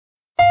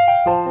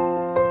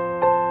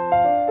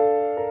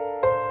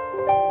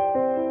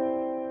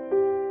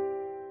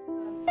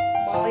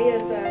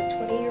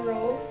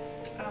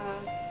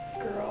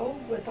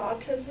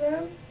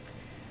autism.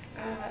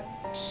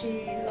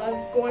 She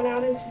loves going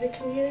out into the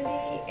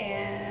community,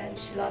 and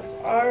she loves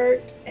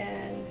art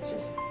and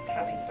just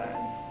having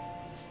fun.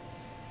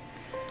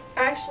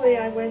 Actually,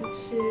 I went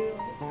to,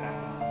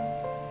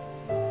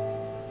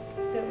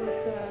 there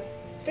was a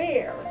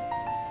fair,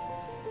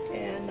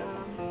 and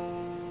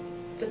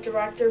the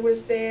director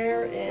was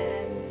there,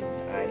 and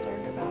I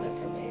learned about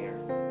it from there.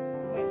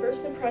 My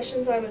first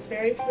impressions, I was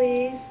very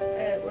pleased.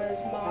 It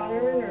was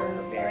modern,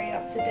 or very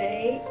up to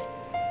date.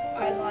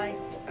 I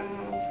liked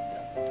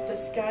the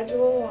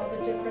schedule, all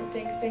the different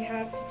things they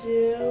have to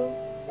do.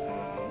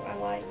 I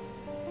liked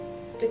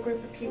the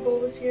group of people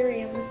that was here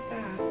and the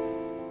staff.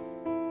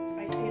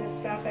 I see the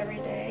staff every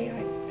day.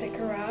 I pick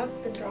her up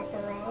and drop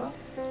her off.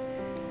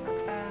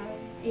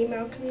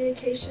 Email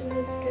communication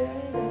is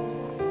good.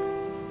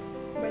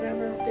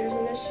 Whenever there's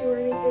an issue or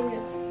anything,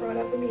 it's brought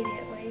up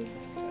immediately.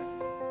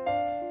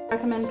 So.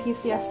 Recommend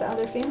PCS to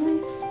other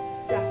families?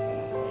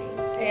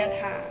 Definitely, and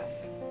have.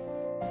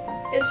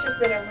 It's just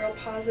been a real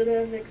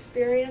positive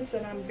experience,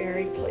 and I'm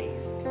very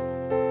pleased.